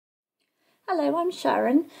Hello, I'm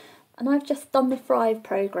Sharon and I've just done the Thrive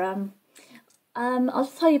programme. I'll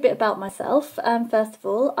just tell you a bit about myself. First of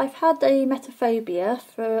all, I've had emetophobia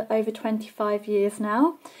for over 25 years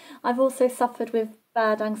now. I've also suffered with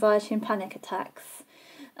bad anxiety and panic attacks.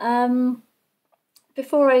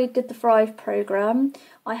 Before I did the Thrive programme,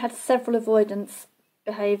 I had several avoidance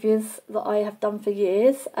behaviours that I have done for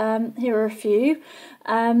years. Here are a few.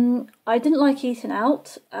 I didn't like eating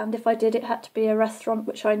out, and if I did, it had to be a restaurant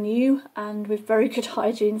which I knew and with very good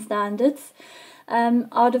hygiene standards.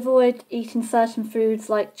 I'd avoid eating certain foods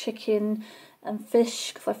like chicken and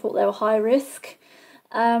fish because I thought they were high risk.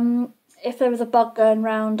 If there was a bug going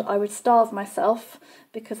round, I would starve myself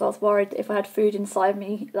because I was worried that if I had food inside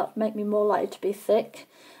me, that would make me more likely to be sick.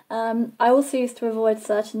 I also used to avoid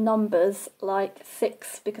certain numbers like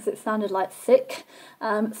 6 because it sounded like sick,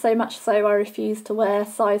 so much so I refused to wear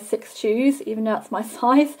size 6 shoes, even though that's my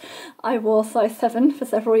size. I wore size 7 for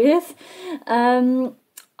several years. I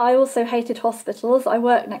also hated hospitals. I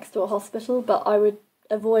worked next to a hospital, but I would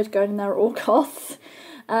avoid going there at all costs.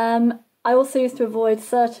 I also used to avoid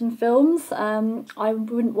certain films. I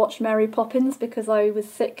wouldn't watch Mary Poppins because I was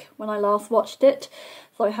sick when I last watched it,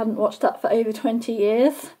 so I hadn't watched that for over 20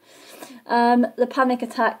 years. The panic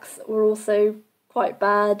attacks were also quite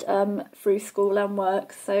bad through school and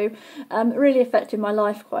work, so it really affected my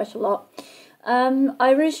life quite a lot.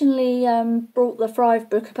 I originally bought the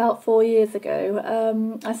Thrive book about 4 years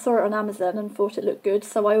ago. I saw it on Amazon and thought it looked good,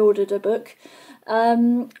 so I ordered a book.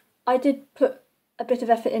 I did put a bit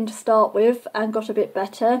of effort in to start with and got a bit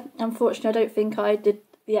better. Unfortunately, I don't think I did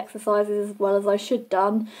the exercises as well as I should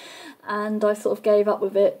done, and I sort of gave up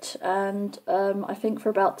with it, and I think for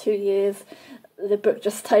about 2 years the book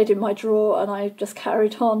just stayed in my drawer and I just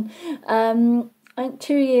carried on. I think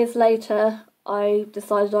 2 years later I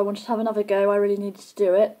decided I wanted to have another go. I really needed to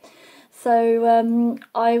do it. So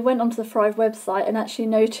I went onto the Thrive website and actually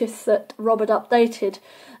noticed that Rob had updated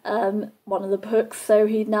one of the books, so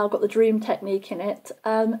he'd now got the dream technique in it.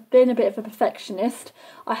 Being a bit of a perfectionist,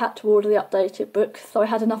 I had to order the updated book, so I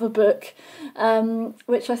had another book,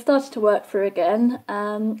 which I started to work through again,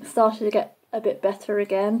 started to get a bit better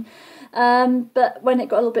again. But when it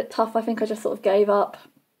got a little bit tough, I think I just sort of gave up.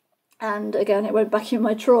 And again, it went back in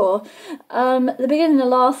my drawer. At the beginning of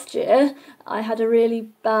last year, I had a really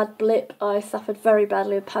bad blip. I suffered very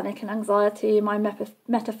badly with panic and anxiety. My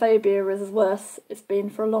emetophobia was as worse it's been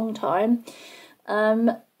for a long time.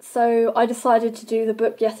 So I decided to do the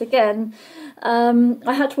book yet again.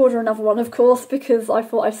 I had to order another one, of course, because I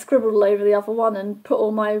thought I scribbled all over the other one and put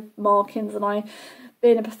all my markings, and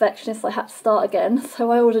being a perfectionist, I had to start again, so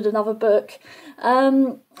I ordered another book.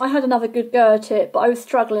 I had another good go at it, but I was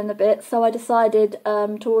struggling a bit, so I decided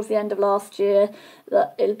towards the end of last year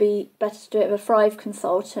that it'd be better to do it with a Thrive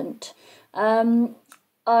consultant.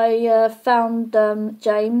 I found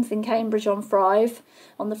James in Cambridge on Thrive,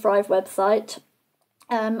 on the Thrive website.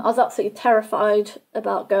 I was absolutely terrified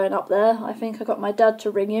about going up there. I think I got my dad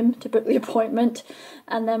to ring him to book the appointment,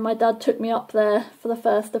 and then my dad took me up there for the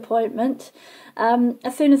first appointment.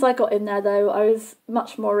 As soon as I got in there, though, I was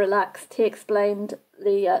much more relaxed. He explained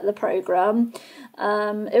the programme.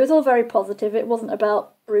 It was all very positive. It wasn't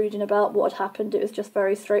about brooding about what had happened. It was just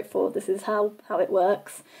very straightforward. This is how it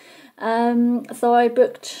works. So I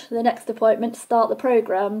booked the next appointment to start the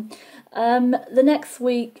programme. The next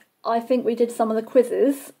week, I think we did some of the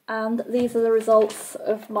quizzes, and these are the results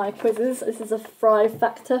of my quizzes. This is a Thrive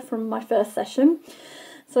factor from my first session.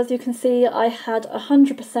 So as you can see, I had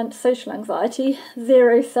 100% social anxiety,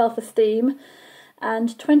 0 self-esteem,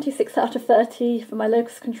 and 26 out of 30 for my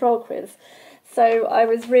locus control quiz. So I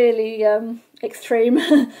was really extreme.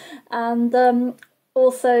 And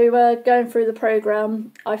also going through the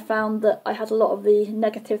programme, I found that I had a lot of the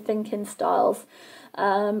negative thinking styles.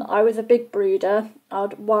 I was a big brooder.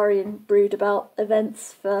 I'd worry and brood about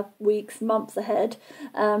events for weeks, months ahead.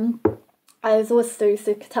 I was also used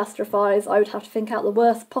to catastrophise. I would have to think out the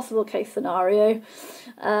worst possible case scenario.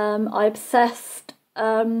 I obsessed.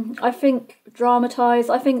 I think dramatise.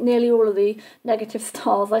 I think nearly all of the negative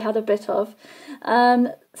styles I had a bit of.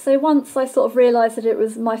 So once I sort of realised that it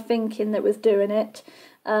was my thinking that was doing it,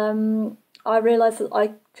 I realised that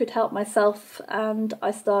I could help myself, and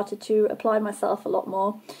I started to apply myself a lot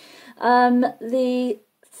more. The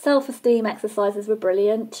self-esteem exercises were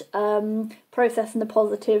brilliant. Processing the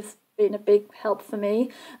positives been a big help for me.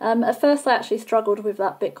 At first I actually struggled with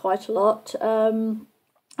that bit quite a lot.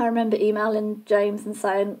 I remember emailing James and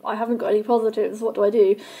saying, I haven't got any positives, what do I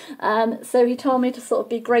do? So he told me to sort of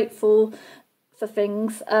be grateful for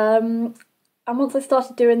things. And once I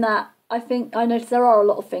started doing that, I think I noticed there are a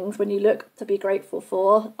lot of things when you look to be grateful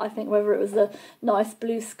for. I think whether it was a nice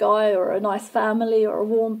blue sky or a nice family or a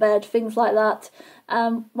warm bed, things like that.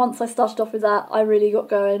 Once I started off with that, I really got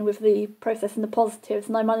going with the processing the positives,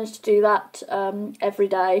 and I managed to do that every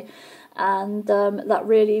day, and that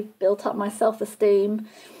really built up my self-esteem.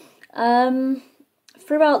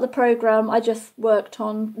 Throughout the programme, I just worked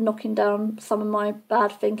on knocking down some of my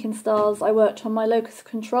bad thinking styles. I worked on my locus of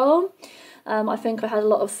control. I think I had a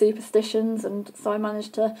lot of superstitions, and so I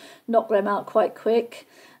managed to knock them out quite quick.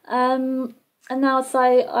 And now I'd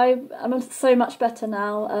say I'm so much better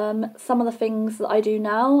now. Some of the things that I do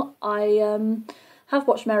now, I have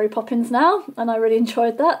watched Mary Poppins now, and I really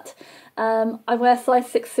enjoyed that. I wear size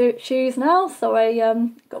 6 shoes now, so I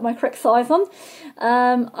got my correct size on.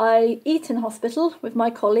 I eat in hospital with my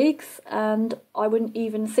colleagues, and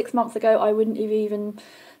 6 months ago, I wouldn't have even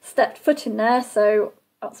stepped foot in there, so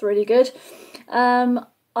that's really good.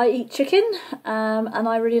 I eat chicken, and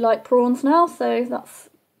I really like prawns now, so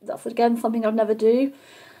that's again something I'd never do.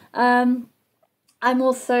 I'm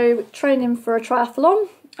also training for a triathlon,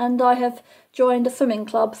 and I have joined a swimming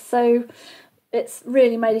club, so it's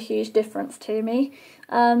really made a huge difference to me.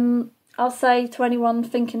 I'll say to anyone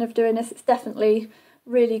thinking of doing this, it's definitely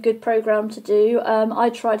really good program to do. I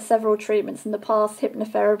tried several treatments in the past: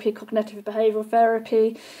 hypnotherapy, cognitive behavioural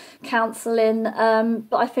therapy, counselling,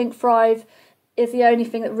 but I think Thrive is the only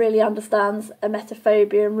thing that really understands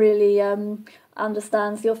emetophobia and really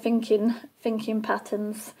understands your thinking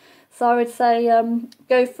patterns. So I would say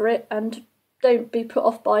go for it, and don't be put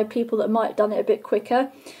off by people that might have done it a bit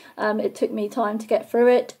quicker. It took me time to get through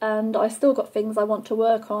it, and I still got things I want to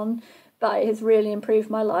work on, but it has really improved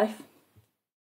my life.